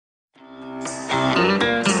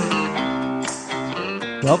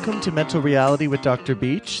Welcome to Mental Reality with Dr.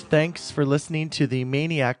 Beach. Thanks for listening to the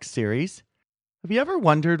Maniac series. Have you ever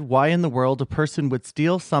wondered why in the world a person would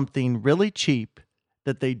steal something really cheap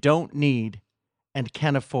that they don't need and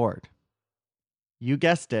can afford? You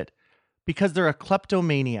guessed it, because they're a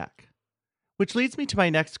kleptomaniac. Which leads me to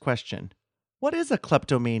my next question. What is a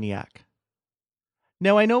kleptomaniac?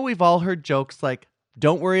 Now, I know we've all heard jokes like,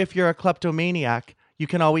 don't worry if you're a kleptomaniac, you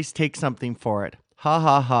can always take something for it. Ha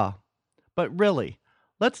ha ha. But really,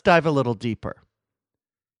 let's dive a little deeper.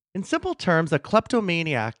 In simple terms, a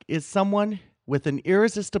kleptomaniac is someone with an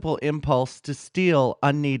irresistible impulse to steal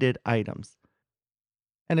unneeded items.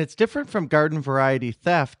 And it's different from garden variety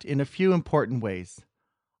theft in a few important ways.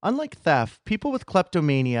 Unlike theft, people with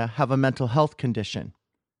kleptomania have a mental health condition.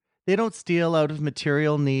 They don't steal out of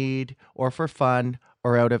material need or for fun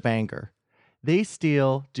or out of anger. They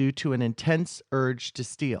steal due to an intense urge to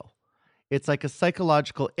steal. It's like a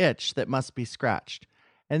psychological itch that must be scratched.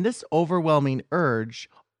 And this overwhelming urge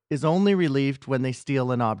is only relieved when they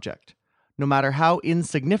steal an object, no matter how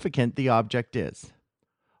insignificant the object is.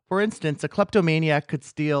 For instance, a kleptomaniac could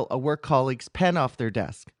steal a work colleague's pen off their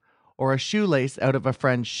desk, or a shoelace out of a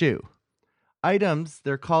friend's shoe. Items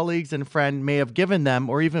their colleagues and friend may have given them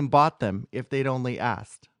or even bought them if they'd only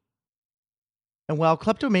asked. And while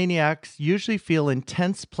kleptomaniacs usually feel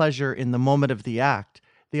intense pleasure in the moment of the act,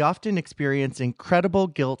 they often experience incredible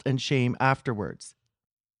guilt and shame afterwards.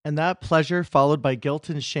 And that pleasure followed by guilt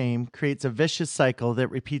and shame creates a vicious cycle that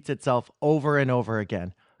repeats itself over and over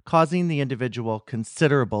again, causing the individual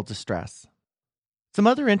considerable distress. Some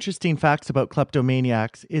other interesting facts about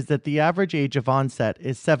kleptomaniacs is that the average age of onset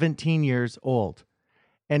is 17 years old.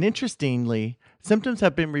 And interestingly, symptoms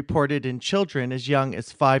have been reported in children as young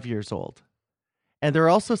as 5 years old. And there are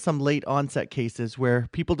also some late onset cases where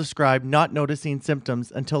people describe not noticing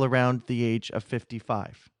symptoms until around the age of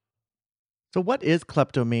 55. So what is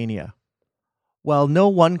kleptomania? While no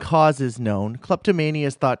one cause is known, kleptomania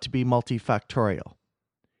is thought to be multifactorial.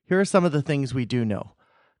 Here are some of the things we do know.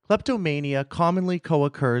 Kleptomania commonly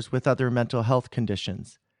co-occurs with other mental health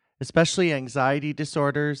conditions, especially anxiety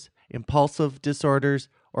disorders, impulsive disorders,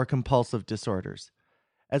 or compulsive disorders,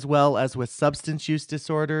 as well as with substance use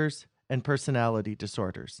disorders and personality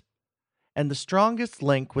disorders. And the strongest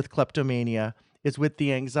link with kleptomania is with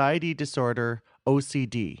the anxiety disorder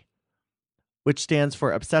OCD, which stands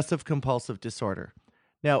for obsessive compulsive disorder.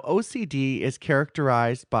 Now, OCD is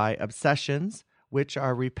characterized by obsessions, which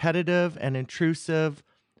are repetitive and intrusive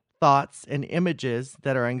thoughts and images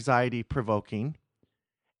that are anxiety-provoking,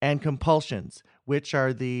 and compulsions, which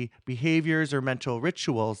are the behaviors or mental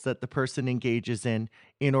rituals that the person engages in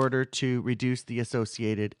order to reduce the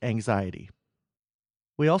associated anxiety.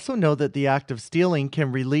 We also know that the act of stealing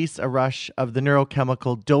can release a rush of the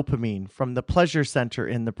neurochemical dopamine from the pleasure center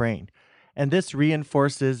in the brain, and this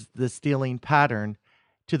reinforces the stealing pattern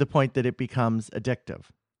to the point that it becomes addictive.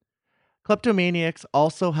 Kleptomaniacs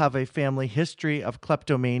also have a family history of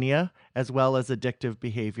kleptomania as well as addictive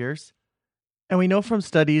behaviors. And we know from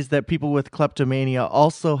studies that people with kleptomania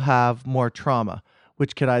also have more trauma,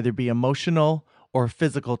 which could either be emotional or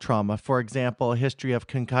physical trauma. For example, a history of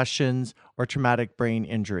concussions or traumatic brain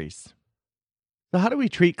injuries. So how do we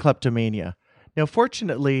treat kleptomania? Now,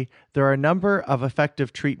 fortunately, there are a number of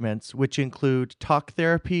effective treatments, which include talk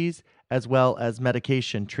therapies as well as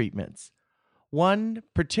medication treatments. One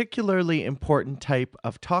particularly important type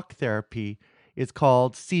of talk therapy is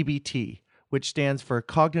called CBT, which stands for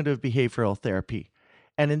Cognitive Behavioral Therapy.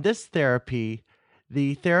 And in this therapy,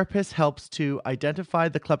 the therapist helps to identify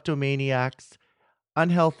the kleptomaniac's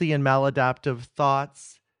unhealthy and maladaptive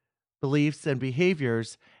thoughts, beliefs, and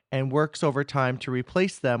behaviors, and works over time to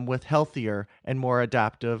replace them with healthier and more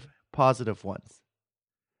adaptive, positive ones.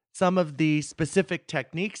 Some of the specific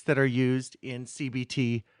techniques that are used in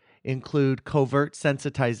CBT include covert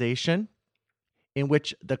sensitization, in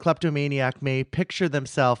which the kleptomaniac may picture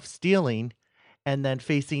themselves stealing and then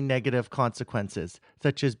facing negative consequences,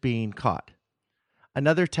 such as being caught.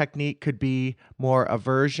 Another technique could be more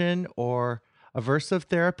aversion or aversive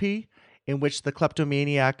therapy, in which the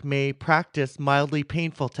kleptomaniac may practice mildly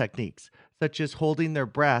painful techniques, such as holding their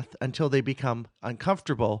breath until they become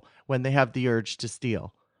uncomfortable when they have the urge to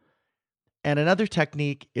steal. And another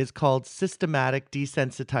technique is called systematic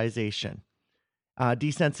desensitization.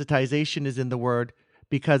 Desensitization is in the word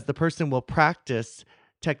because the person will practice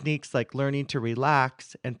techniques like learning to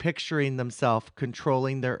relax and picturing themselves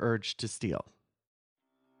controlling their urge to steal.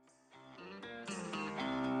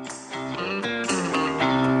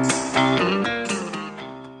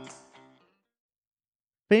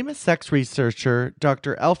 Famous sex researcher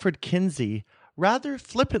Dr. Alfred Kinsey rather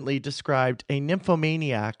flippantly described a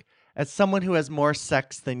nymphomaniac as someone who has more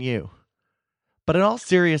sex than you. But in all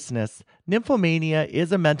seriousness, nymphomania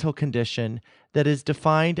is a mental condition that is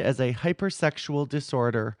defined as a hypersexual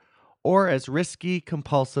disorder or as risky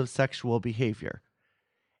compulsive sexual behavior.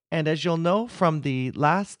 And as you'll know from the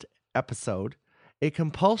last episode, a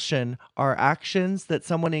compulsion are actions that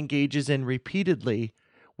someone engages in repeatedly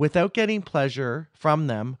without getting pleasure from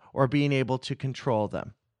them or being able to control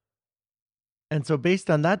them. And so, based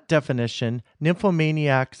on that definition,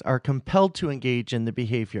 nymphomaniacs are compelled to engage in the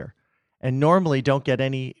behavior and normally don't get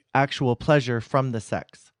any actual pleasure from the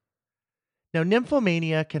sex. Now,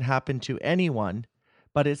 nymphomania can happen to anyone,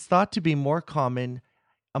 but it's thought to be more common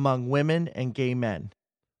among women and gay men.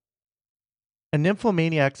 And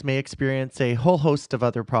nymphomaniacs may experience a whole host of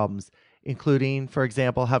other problems, including, for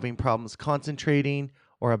example, having problems concentrating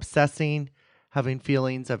or obsessing, having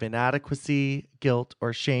feelings of inadequacy, guilt,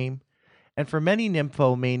 or shame. And for many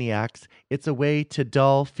nymphomaniacs, it's a way to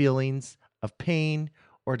dull feelings of pain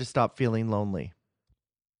or to stop feeling lonely.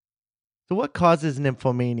 So, what causes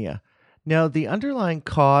nymphomania? Now, the underlying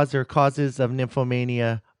cause or causes of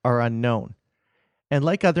nymphomania are unknown. And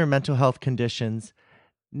like other mental health conditions,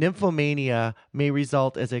 nymphomania may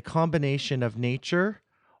result as a combination of nature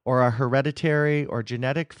or a hereditary or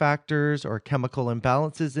genetic factors or chemical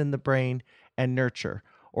imbalances in the brain and nurture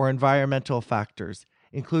or environmental factors,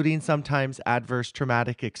 including sometimes adverse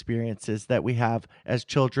traumatic experiences that we have as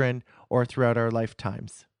children or throughout our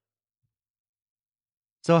lifetimes.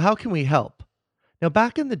 So how can we help? Now,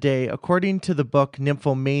 back in the day, according to the book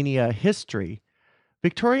Nymphomania History,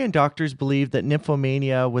 Victorian doctors believed that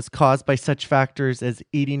nymphomania was caused by such factors as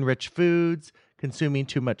eating rich foods, consuming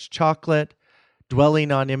too much chocolate,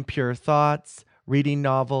 dwelling on impure thoughts, reading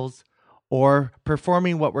novels, or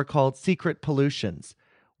performing what were called secret pollutions,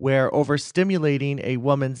 where overstimulating a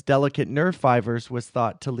woman's delicate nerve fibers was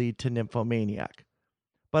thought to lead to nymphomaniac.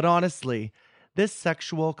 But honestly, this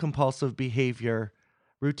sexual compulsive behavior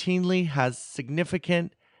routinely has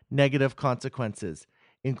significant negative consequences,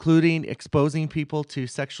 including exposing people to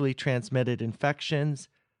sexually transmitted infections,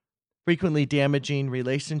 frequently damaging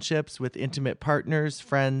relationships with intimate partners,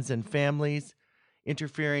 friends, and families,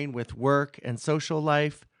 interfering with work and social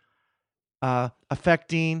life,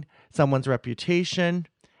 affecting someone's reputation,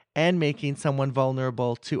 and making someone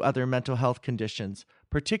vulnerable to other mental health conditions,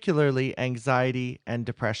 particularly anxiety and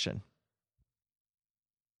depression.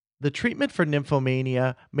 The treatment for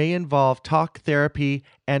nymphomania may involve talk therapy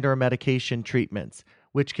and or medication treatments,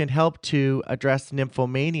 which can help to address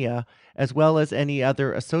nymphomania as well as any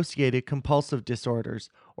other associated compulsive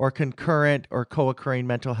disorders or concurrent or co-occurring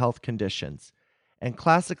mental health conditions. And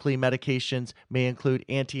classically, medications may include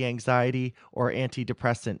anti-anxiety or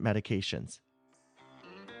antidepressant medications.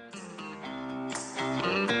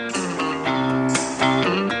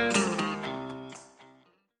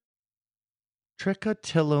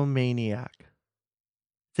 Trichotillomaniac.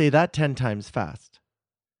 Say that 10 times fast.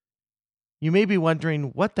 You may be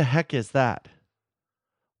wondering, what the heck is that?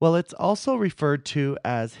 Well, it's also referred to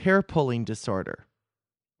as hair pulling disorder.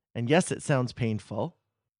 And yes, it sounds painful.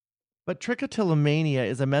 But trichotillomania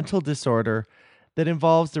is a mental disorder that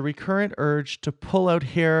involves the recurrent urge to pull out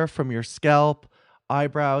hair from your scalp,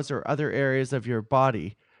 eyebrows, or other areas of your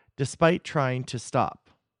body, despite trying to stop.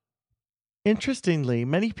 Interestingly,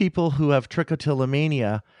 many people who have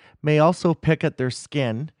trichotillomania may also pick at their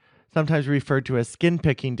skin, sometimes referred to as skin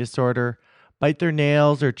picking disorder, bite their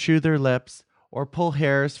nails or chew their lips, or pull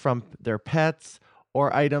hairs from their pets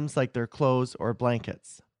or items like their clothes or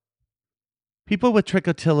blankets. People with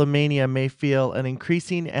trichotillomania may feel an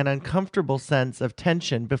increasing and uncomfortable sense of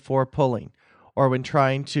tension before pulling, or when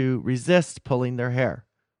trying to resist pulling their hair.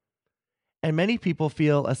 And many people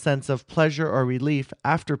feel a sense of pleasure or relief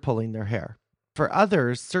after pulling their hair. For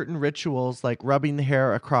others, certain rituals like rubbing the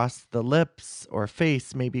hair across the lips or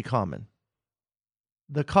face may be common.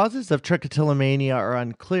 The causes of trichotillomania are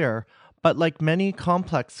unclear, but like many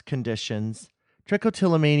complex conditions,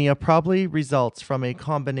 trichotillomania probably results from a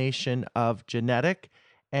combination of genetic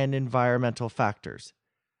and environmental factors.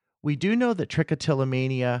 We do know that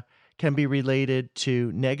trichotillomania can be related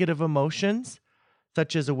to negative emotions,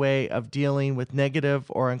 such as a way of dealing with negative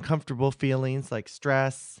or uncomfortable feelings like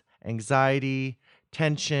stress, anxiety,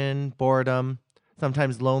 tension, boredom,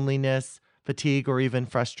 sometimes loneliness, fatigue, or even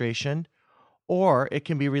frustration. Or it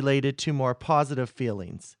can be related to more positive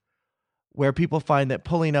feelings, where people find that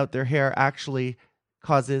pulling out their hair actually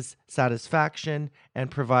causes satisfaction and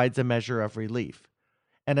provides a measure of relief.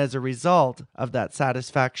 And as a result of that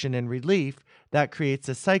satisfaction and relief, that creates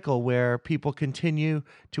a cycle where people continue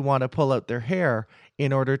to want to pull out their hair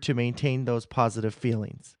in order to maintain those positive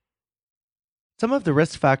feelings. Some of the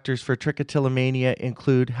risk factors for trichotillomania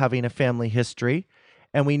include having a family history,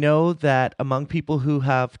 and we know that among people who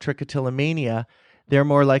have trichotillomania, they're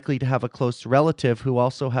more likely to have a close relative who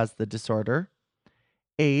also has the disorder.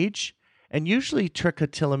 Age, and usually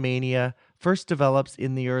trichotillomania first develops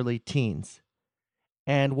in the early teens.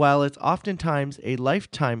 And while it's oftentimes a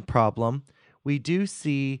lifetime problem, we do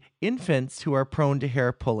see infants who are prone to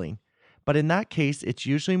hair pulling. But in that case, it's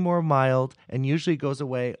usually more mild and usually goes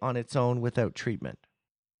away on its own without treatment.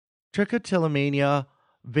 Trichotillomania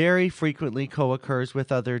very frequently co-occurs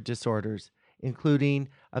with other disorders, including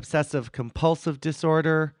obsessive compulsive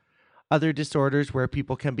disorder, other disorders where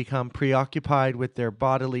people can become preoccupied with their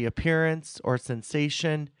bodily appearance or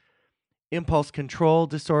sensation, impulse control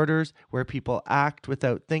disorders where people act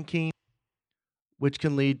without thinking, which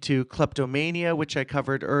can lead to kleptomania, which I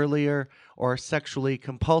covered earlier, or sexually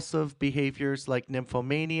compulsive behaviors like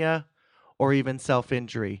nymphomania, or even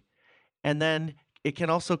self-injury. And then it can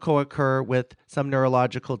also co-occur with some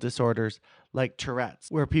neurological disorders like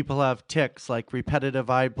Tourette's, where people have tics like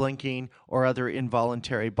repetitive eye blinking or other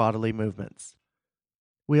involuntary bodily movements.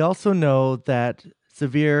 We also know that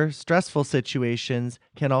severe stressful situations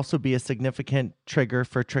can also be a significant trigger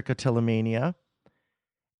for trichotillomania.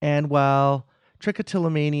 And while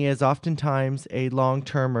trichotillomania is oftentimes a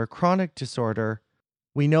long-term or chronic disorder,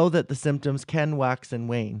 we know that the symptoms can wax and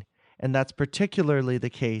wane, and that's particularly the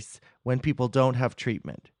case when people don't have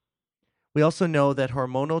treatment. We also know that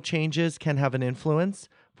hormonal changes can have an influence.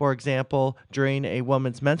 For example, during a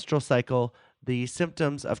woman's menstrual cycle, the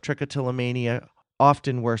symptoms of trichotillomania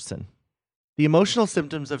often worsen. The emotional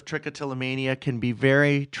symptoms of trichotillomania can be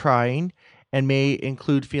very trying and may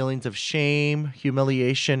include feelings of shame,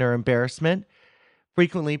 humiliation, or embarrassment.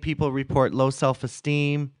 Frequently, people report low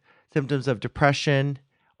self-esteem, symptoms of depression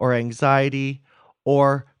or anxiety,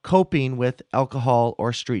 or coping with alcohol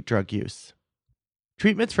or street drug use.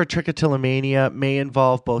 Treatments for trichotillomania may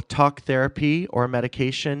involve both talk therapy or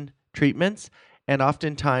medication treatments, and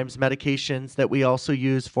oftentimes medications that we also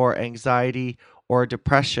use for anxiety or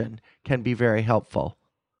depression can be very helpful.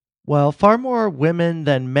 While far more women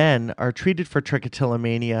than men are treated for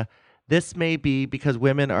trichotillomania, this may be because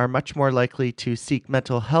women are much more likely to seek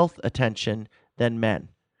mental health attention than men.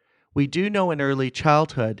 We do know in early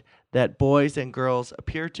childhood that boys and girls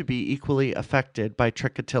appear to be equally affected by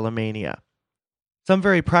trichotillomania. Some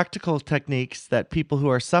very practical techniques that people who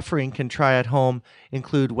are suffering can try at home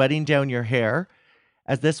include wetting down your hair,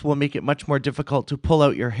 as this will make it much more difficult to pull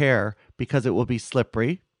out your hair because it will be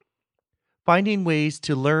slippery. Finding ways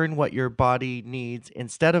to learn what your body needs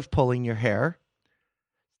instead of pulling your hair.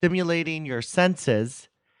 Stimulating your senses,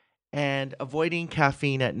 and avoiding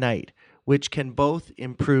caffeine at night, which can both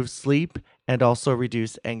improve sleep and also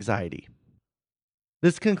reduce anxiety.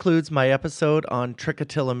 This concludes my episode on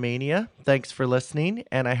trichotillomania. Thanks for listening,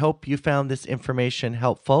 and I hope you found this information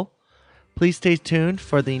helpful. Please stay tuned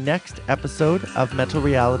for the next episode of Mental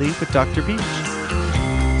Reality with Dr. Beach.